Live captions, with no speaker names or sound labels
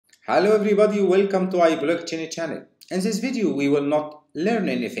Hello everybody, welcome to iBlockchain channel. In this video we will not learn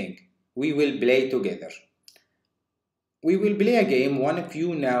anything, we will play together. We will play a game. One of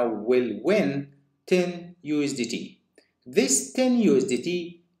you now will win 10 USDT. This 10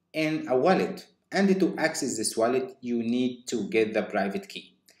 USDT in a wallet, and to access this wallet you need to get the private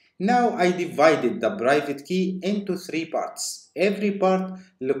key. Now I divided the private key into 3 parts, every part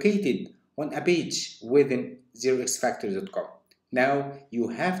located on a page within 0xFactory.com. Now you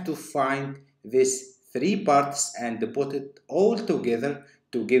have to find these 3 parts and put it all together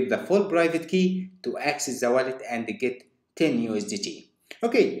to get the full private key to access the wallet and get 10 USDT.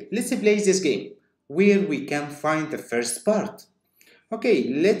 Okay, let's play this game where we can find the first part.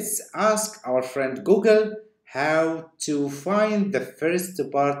 Okay, let's ask our friend Google how to find the first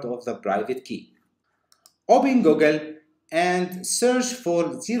part of the private key. Open Google and search for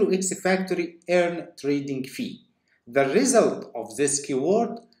 0xFactory earn trading fee. The result of this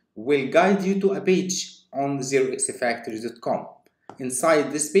keyword will guide you to a page on 0xFactory.com.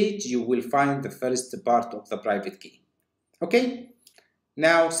 Inside this page, you will find the first part of the private key. Okay?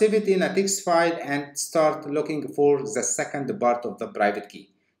 Now save it in a text file and start looking for the second part of the private key.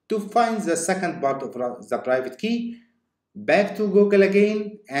 To find the second part of the private key, back to Google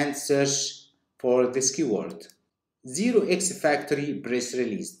again and search for this keyword. 0xFactory press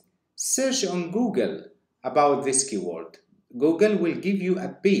release. Search on Google about this keyword. Google will give you a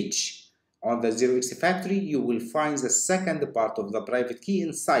page on the 0xFactory. You will find the second part of the private key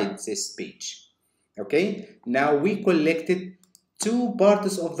inside this page. Okay, now we collected 2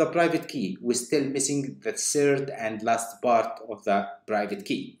 parts of the private key. We're still missing the third and last part of the private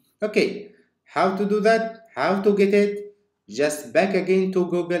key. Okay, how to do that? How to get it? Just back again to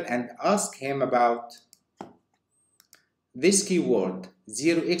Google and ask him about this keyword,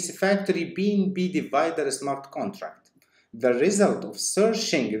 0xFactory BNB divider smart contract. The result of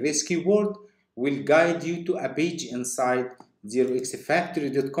searching this keyword will guide you to a page inside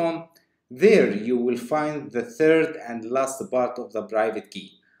 0xFactory.com. There you will find the third and last part of the private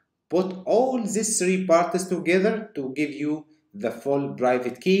key. Put all these 3 parts together to give you the full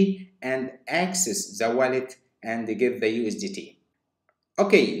private key and access the wallet and get the USDT.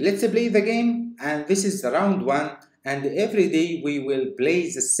 Okay, let's play the game, and this is round 1. And every day we will play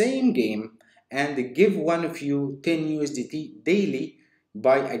the same game and give one of you 10 USDT daily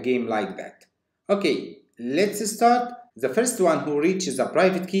by a game like that. Okay, let's start. The first one who reaches the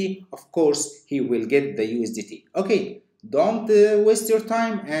private key, of course, he will get the USDT. Okay, don't waste your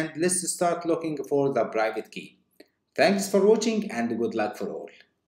time and let's start looking for the private key. Thanks for watching and good luck for all.